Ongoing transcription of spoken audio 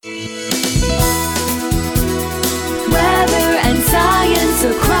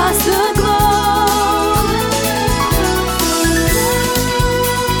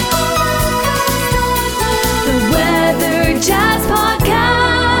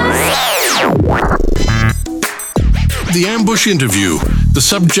The ambush interview. The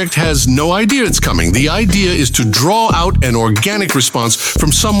subject has no idea it's coming. The idea is to draw out an organic response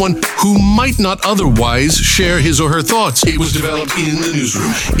from someone who might not otherwise share his or her thoughts. It was developed in the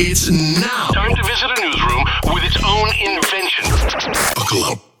newsroom. It's now time to visit a newsroom with its own invention. Buckle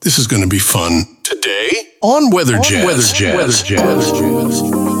up. This is going to be fun. Today on Weather Jazz.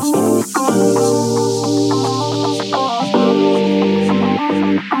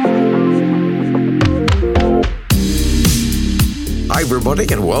 Hi, everybody,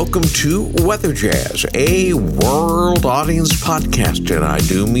 and welcome to Weather Jazz, a world audience podcast, and I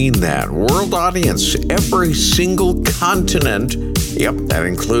do mean that. World audience, every single continent. Yep, that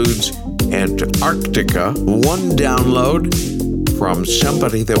includes Antarctica. One download from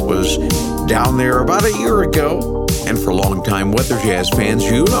somebody that was down there about a year ago. And for long-time Weather Jazz fans,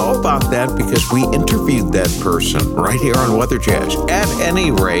 you know about that because we interviewed that person right here on Weather Jazz. At any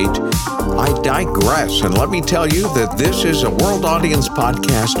rate, I digress, and let me tell you that this is a world audience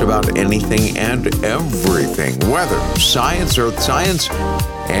podcast about anything and everything. Weather, science, earth science,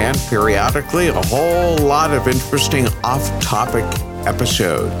 and periodically a whole lot of interesting off-topic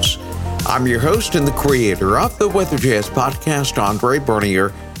episodes. I'm your host and the creator of the Weather Jazz podcast, Andre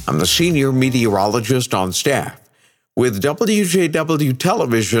Bernier. I'm the senior meteorologist on staff with WJW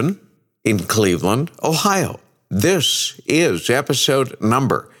Television in Cleveland, Ohio. This is episode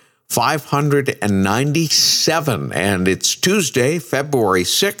number 597, and it's Tuesday, February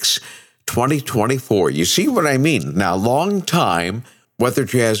 6, 2024. You see what I mean? Now, long-time Weather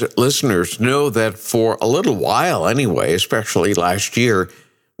Jazz listeners know that for a little while anyway, especially last year,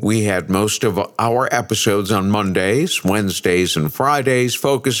 we had most of our episodes on Mondays, Wednesdays, and Fridays,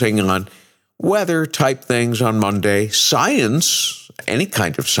 focusing on weather-type things on Monday, science, any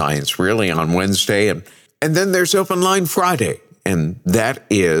kind of science, really, on Wednesday, and then there's Open Line Friday, and that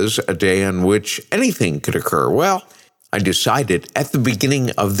is a day on which anything could occur. Well, I decided at the beginning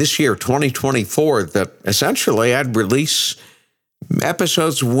of this year, 2024, that essentially I'd release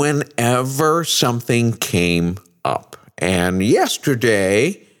episodes whenever something came up, and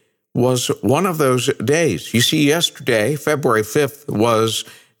yesterday was one of those days. You see, yesterday, February 5th, was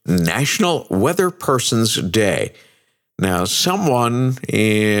National Weather Person's Day. Now, someone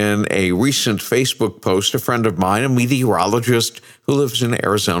in a recent Facebook post, a friend of mine, a meteorologist who lives in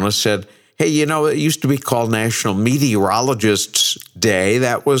Arizona, said, hey, you know, it used to be called National Meteorologists' Day.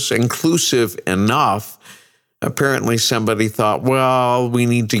 That was inclusive enough. Apparently, somebody thought, well, we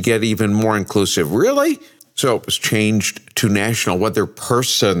need to get even more inclusive. Really? So it was changed to National Weather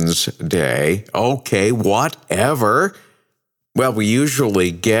Person's Day. Okay, whatever. Well, we usually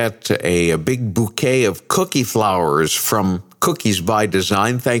get a big bouquet of cookie flowers from Cookies by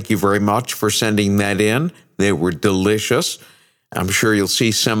Design. Thank you very much for sending that in. They were delicious. I'm sure you'll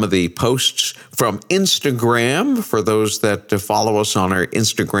see some of the posts from Instagram for those that follow us on our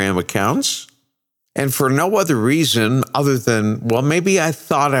Instagram accounts. And for no other reason other than, well, maybe I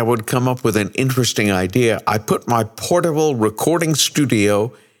thought I would come up with an interesting idea. I put my portable recording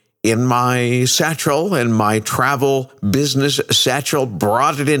studio in my satchel, and my travel business satchel,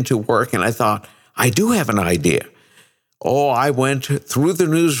 brought it into work, and I thought, I do have an idea. Oh, I went through the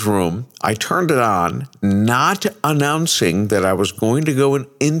newsroom. I turned it on, not announcing that I was going to go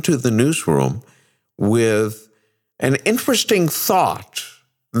into the newsroom with an interesting thought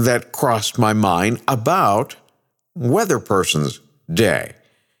that crossed my mind about Weather Person's Day.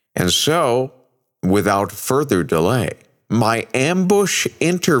 And so, without further delay, my ambush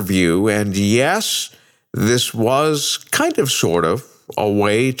interview, and yes, this was kind of sort of a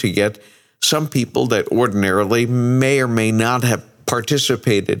way to get some people that ordinarily may or may not have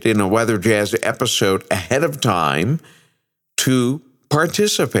participated in a Weather Jazz episode ahead of time to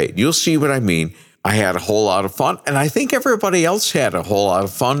participate. You'll see what I mean. I had a whole lot of fun, and I think everybody else had a whole lot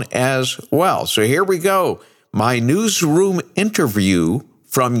of fun as well. So here we go. My newsroom interview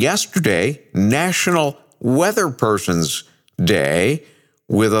from yesterday, National Weather Person's Day,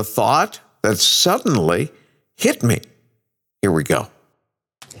 with a thought that suddenly hit me. Here we go.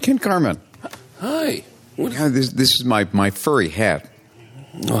 Ken Carmen. Hi. This is my furry hat.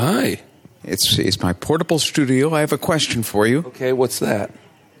 Oh, hi. It's my portable studio. I have a question for you. Okay, what's that?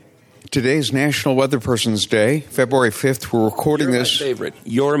 Today's National Weather Person's Day, February 5th. We're recording this.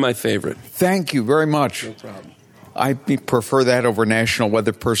 You're my favorite. Thank you very much. No problem. I prefer that over National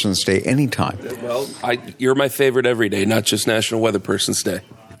Weather Person's Day anytime. Well, you're my favorite every day, not just National Weather Person's Day.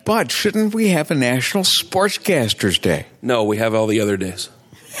 But shouldn't we have a National Sportscaster's Day? No, we have all the other days.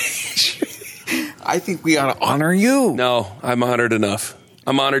 I think we ought to honor you. No, I'm honored enough.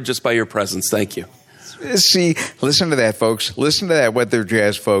 I'm honored just by your presence. Thank you. See, listen to that, folks. Listen to that, Weather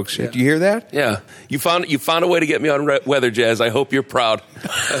Jazz, folks. Did you hear that? Yeah. You found a way to get me on Weather Jazz. I hope you're proud.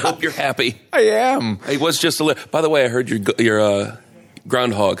 I hope you're happy. I am. It was just by the way, I heard your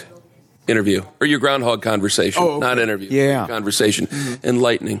groundhog interview, or your groundhog conversation. Oh, okay. Not interview. Yeah. Conversation.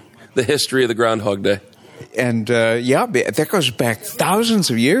 Enlightening. The history of the Groundhog Day. And, that goes back thousands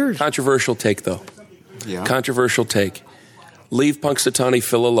of years. Controversial take, though. Yeah. Controversial take. Leave Punxsutawney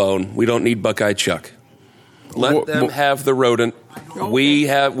Phil alone. We don't need Buckeye Chuck. Let them have the rodent. We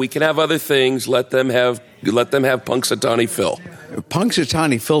can have other things. Let them have Punxsutawney Phil.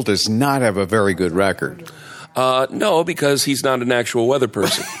 Punxsutawney Phil does not have a very good record. No, because he's not an actual weather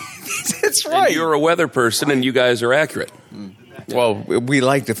person. That's right. And you're a weather person, and you guys are accurate. Well, we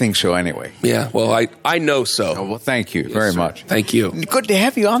like to think so anyway. Yeah, well, I know so. Oh, well, thank you very much. Thank you. Good to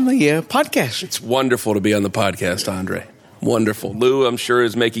have you on the podcast. It's wonderful to be on the podcast, Andre. Wonderful. Lou, I'm sure,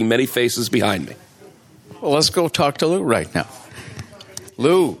 is making many faces behind me. Well, let's go talk to Lou right now.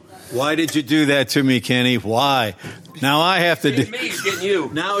 Lou. Why did you do that to me, Kenny? Why? Now I have to do. Me, he's getting you.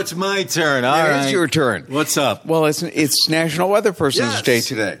 Now it's my turn. All right. It's your turn. What's up? Well, it's National Weather Person's Day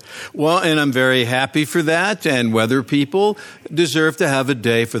today. Well, and I'm very happy for that. And weather people deserve to have a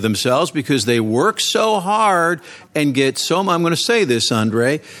day for themselves because they work so hard and get I'm going to say this,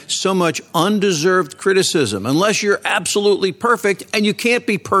 Andre, so much undeserved criticism. Unless you're absolutely perfect, and you can't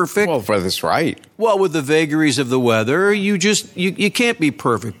be perfect. Well, that's right. Well, with the vagaries of the weather, you can't be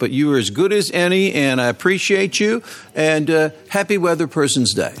perfect, but you are as good as any, and I appreciate you. And happy Weather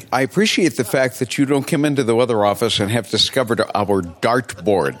Person's Day. I appreciate the fact that you don't come into the weather office and have discovered our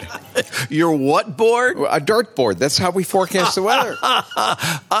dartboard. Your what board? A dartboard. That's how we forecast the weather.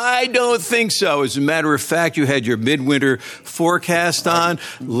 I don't think so. As a matter of fact, you had your midwinter forecast on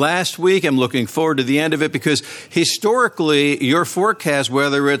last week. I'm looking forward to the end of it because historically, your forecast,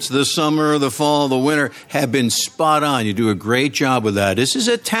 whether it's the summer, the fall, the winter, have been spot on. You do a great job with that. This is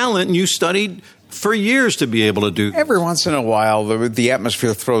a talent, and you studied for years to be able to do. Every once in a while, the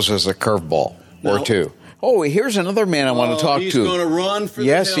atmosphere throws us a curveball or two. Oh, here's another man I want to talk he's to. He's going to run for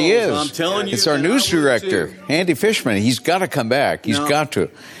yes, the hills. he is. I'm telling you. It's our news director, Andy Fishman. He's got to come back. He's got to.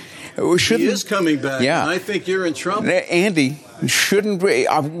 He is coming back. Yeah. And I think you're in trouble. Andy, shouldn't we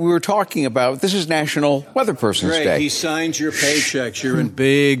were talking about, this is National Weather Person's Day. He signs your paychecks. You're in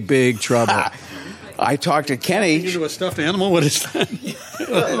big, big trouble. I talked to Kenny. Into a stuffed animal? What is that?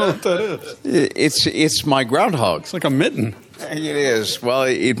 I don't know what that is. It's my groundhog. It's like a mitten. It is. Well,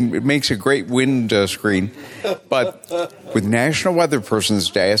 it makes a great wind screen. But with National Weather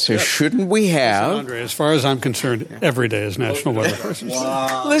Person's Day, I say, shouldn't we have... Andre, as far as I'm concerned, every day is National Weather Person's Day.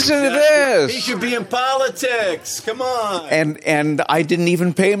 Wow. Listen to this. He should be in politics. Come on. And I didn't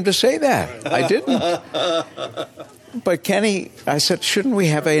even pay him to say that. I didn't. But Kenny, I said, shouldn't we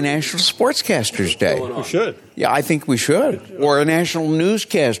have a National Sportscasters Day? We should. Yeah, I think we should. Or a National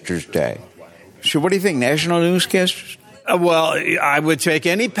Newscasters Day. So what do you think, National Newscasters? Well, I would take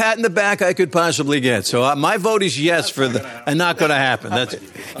any pat in the back I could possibly get. So my vote is yes for and not going to happen. That's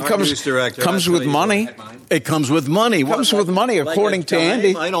comes with money. It comes with money. It comes with money, according to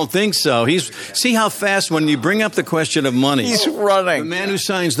Andy. I don't think so. See how fast when you bring up the question of money. He's running. The man who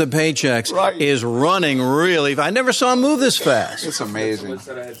signs the paychecks is running really. I never saw him move this fast. It's amazing.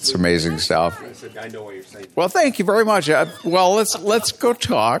 It's amazing stuff. I know what you're saying. Well, thank you very much. Well, let's go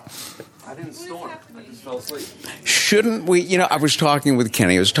talk. I didn't storm. I just fell asleep. Shouldn't we, I was talking with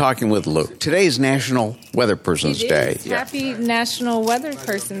Kenny, I was talking with Lou. Today is National Weather Person's Day. Happy National Weather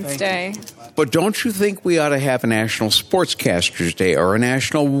Person's Day. But don't you think we ought to have a National Sportscasters Day or a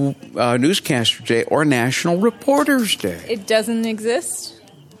National Newscasters Day or a National Reporters Day? It doesn't exist?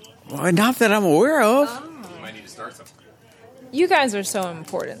 Well, not that I'm aware of. You might need to start something. You guys are so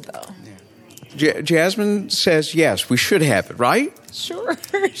important, though. Jasmine says, yes, we should have it, right? Sure.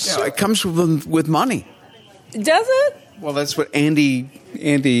 Yeah, it comes with money. Does it? Well, that's what Andy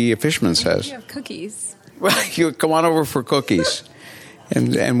Fishman says. You have cookies. Well, you come on over for cookies.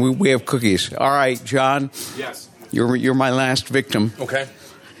 And we have cookies. All right, John. Yes. You're my last victim. Okay.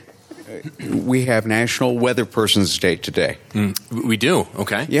 We have National Weather Person's Day today. We do?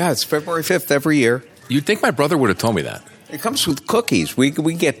 Okay. Yeah, it's February 5th every year. You'd think my brother would have told me that. It comes with cookies. We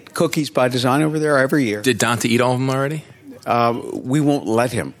get cookies by design over there every year. Did Dante eat all of them already? We won't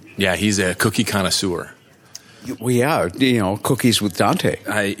let him. Yeah, he's a cookie connoisseur. Well, yeah, cookies with Dante.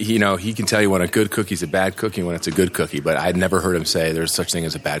 He can tell you when a good cookie's a bad cookie and when it's a good cookie, but I'd never heard him say there's such thing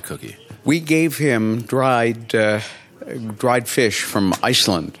as a bad cookie. We gave him dried fish from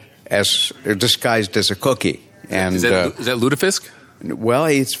Iceland as disguised as a cookie. And is that lutefisk? Well,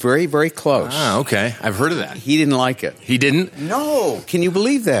 it's very, very close. Ah, okay. I've heard of that. He didn't like it. He didn't? No. Can you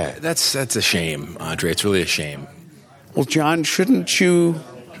believe that? That's a shame, Andre. It's really a shame. Well, John,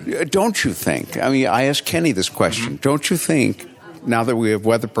 don't you think? I mean, I asked Kenny this question. Don't you think, now that we have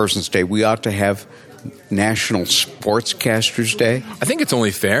Weather Person's Day, we ought to have National Sportscasters Day? I think it's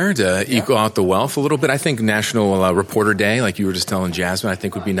only fair to equal out the wealth a little bit. I think National Reporter Day, like you were just telling Jasmine, I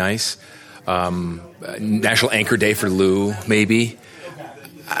think would be nice. National Anchor Day for Lou, maybe.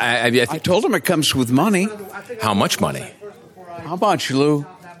 I told him it comes with money. How much money? How much, Lou?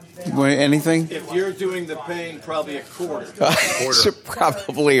 Anything? If you're doing the paying, probably a quarter.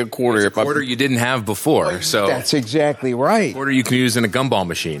 Probably a quarter. It's a quarter you didn't have before. So that's exactly right. Quarter you can use in a gumball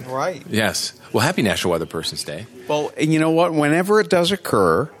machine. Right. Yes. Well, happy National Weather Person's Day. Well, and you know what? Whenever it does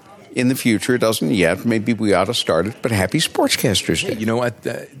occur in the future, it doesn't yet. Maybe we ought to start it. But happy Sportscasters Day. You know what?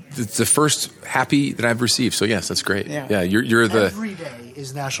 It's the first happy that I've received. So yes, that's great. Yeah. You're the every day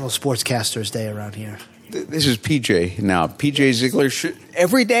is National Sportscasters Day around here. This is PJ now. PJ Ziegler.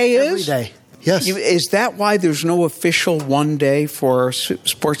 Every day is? Every day. Yes. Is that why there's no official one day for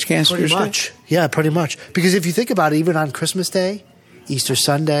Sportscasters Day? Pretty much. Yeah, pretty much. Because if you think about it, even on Christmas Day, Easter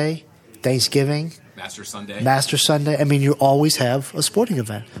Sunday, Thanksgiving, Master Sunday. I mean, you always have a sporting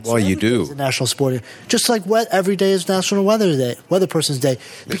event. Well, you do. It's a national sporting, just like every day is National Weather Day, Weather Person's Day.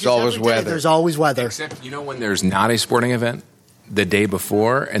 There's always weather. There's always weather. Except, when there's not a sporting event, the day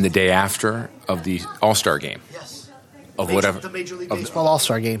before and the day after of the All-Star game. Yes. Of whatever. The Major League Baseball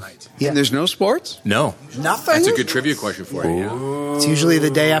All-Star game. Right. Yeah. And there's no sports? No. Nothing? That's a good trivia question for you. Yeah. It's usually the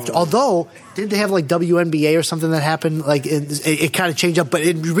day after. Although, didn't they have like WNBA or something that happened? Like it kind of changed up, but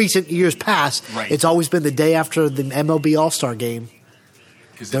in recent years past, it's always been the day after the MLB All-Star game.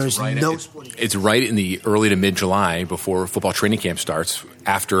 There's It's right in the early to mid-July before football training camp starts,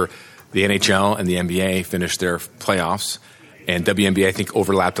 after the NHL and the NBA finish their playoffs. And WNBA, I think,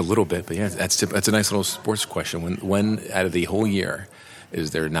 overlapped a little bit. But yeah, that's a nice little sports question. When out of the whole year is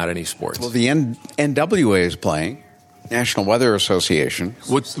there not any sports? Well, the NWA is playing, National Weather Association.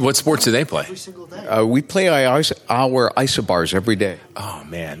 What sports do they play? Every single day. We play our isobars every day. Oh,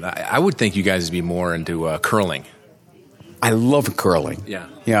 man. I would think you guys would be more into curling. I love curling. Yeah.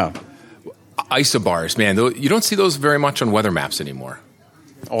 Yeah. Isobars, man. You don't see those very much on weather maps anymore.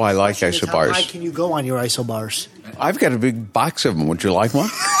 Oh, I like How high isobars. can you go on your isobars? I've got a big box of them. Would you like one?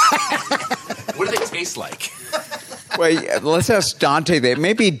 What do they taste like? Wait, let's ask Dante that.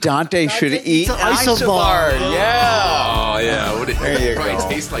 Maybe Dante should eat an isobar. Yeah. Oh, yeah. There you probably go.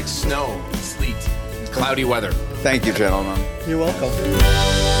 tastes like snow, sleet, cloudy weather. Thank you, gentlemen. You're welcome.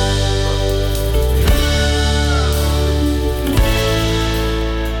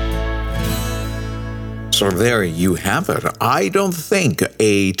 So there you have it. I don't think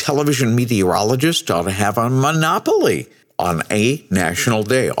a television meteorologist ought to have a monopoly on a national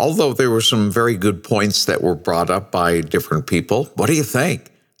day, although there were some very good points that were brought up by different people. What do you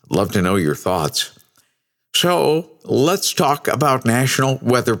think? I'd love to know your thoughts. So let's talk about National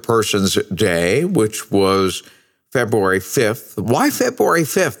Weather Person's Day, which was February 5th. Why February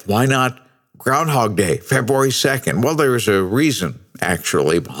 5th? Why not Groundhog Day, February 2nd? Well, there's a reason,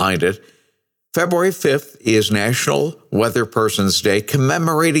 actually, behind it. February 5th is National Weather Person's Day,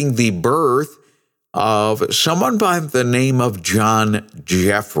 commemorating the birth of someone by the name of John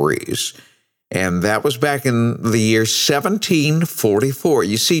Jeffries. And that was back in the year 1744.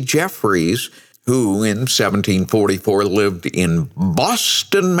 You see, Jeffries, who in 1744 lived in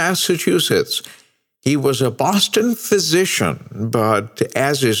Boston, Massachusetts, he was a Boston physician, but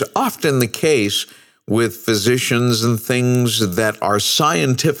as is often the case with physicians and things that are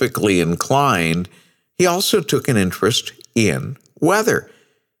scientifically inclined, he also took an interest in weather.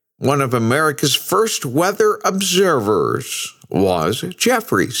 One of America's first weather observers was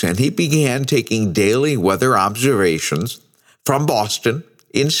Jeffries, and he began taking daily weather observations from Boston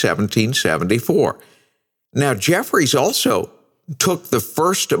in 1774. Now, Jeffries also took the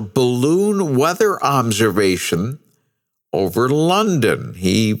first balloon weather observation over London.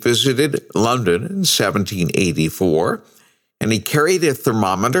 He visited London in 1784, and he carried a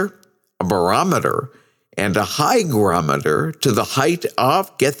thermometer, a barometer, and a hygrometer to the height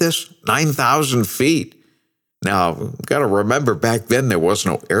of, get this, 9,000 feet. Now, got to remember, back then there was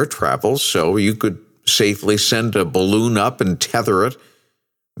no air travel, so you could safely send a balloon up and tether it.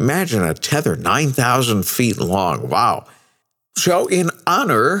 Imagine a tether 9,000 feet long. Wow. So in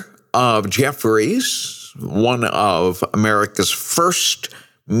honor of Jeffries, one of America's first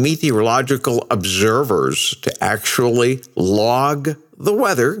meteorological observers to actually log the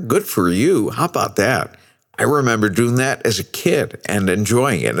weather. Good for you. How about that? I remember doing that as a kid and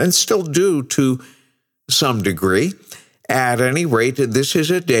enjoying it, and still do to some degree. At any rate, this is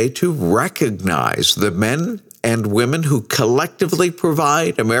a day to recognize the men and women who collectively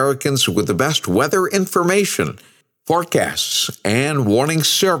provide Americans with the best weather information, forecasts, and warning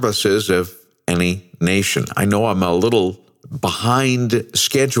services of any nation. I know I'm a little behind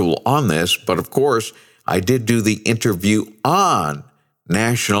schedule on this, but of course, I did do the interview on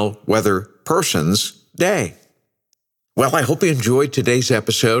National Weather Persons Day. Well, I hope you enjoyed today's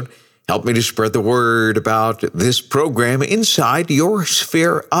episode. Help me to spread the word about this program inside your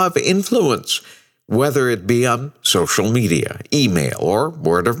sphere of influence, whether it be on social media, email, or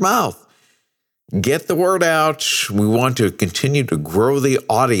word of mouth. Get the word out. We want to continue to grow the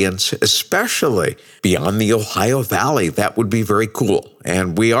audience, especially beyond the Ohio Valley. That would be very cool.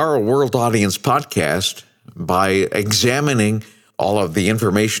 And we are a world audience podcast. By examining all of the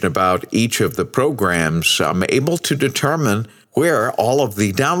information about each of the programs, I'm able to determine where all of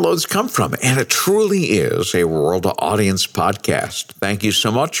the downloads come from. And it truly is a world audience podcast. Thank you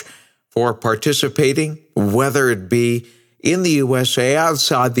so much for participating, whether it be in the USA,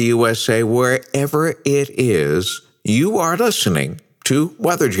 outside the USA, wherever it is you are listening to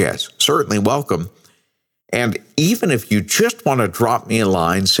Weather Jazz. Certainly welcome. And even if you just want to drop me a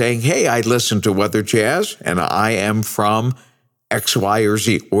line saying, hey, I listen to Weather Jazz and I am from X, Y, or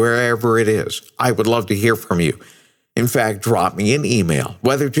Z, wherever it is, I would love to hear from you. In fact, drop me an email,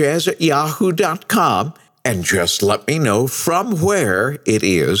 weatherjazz@yahoo.com, and just let me know from where it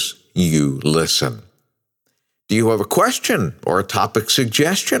is you listen. Do you have a question or a topic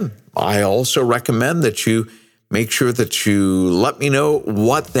suggestion? I also recommend that you make sure that you let me know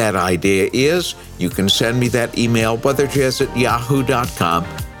what that idea is. You can send me that email, weatherjazz@yahoo.com.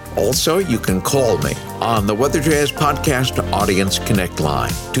 Also, you can call me on the Weather Jazz Podcast Audience Connect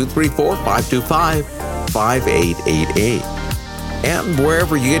line, 234-525-5888. And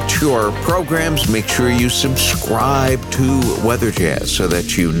wherever you get your programs, make sure you subscribe to Weather Jazz so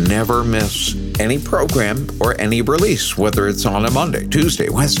that you never miss any program or any release, whether it's on a Monday, Tuesday,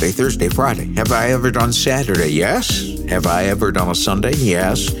 Wednesday, Thursday, Friday. Have I ever done Saturday? Yes. Have I ever done a Sunday?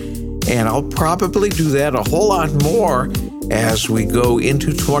 Yes. And I'll probably do that a whole lot more as we go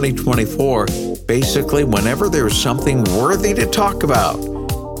into 2024. Basically, whenever there's something worthy to talk about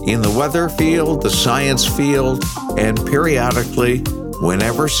in the weather field, the science field, and periodically,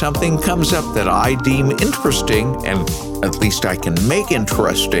 whenever something comes up that I deem interesting, and at least I can make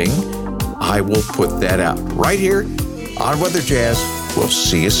interesting, I will put that out right here on Weather Jazz. We'll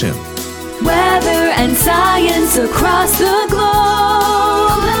see you soon. Weather and science across the globe.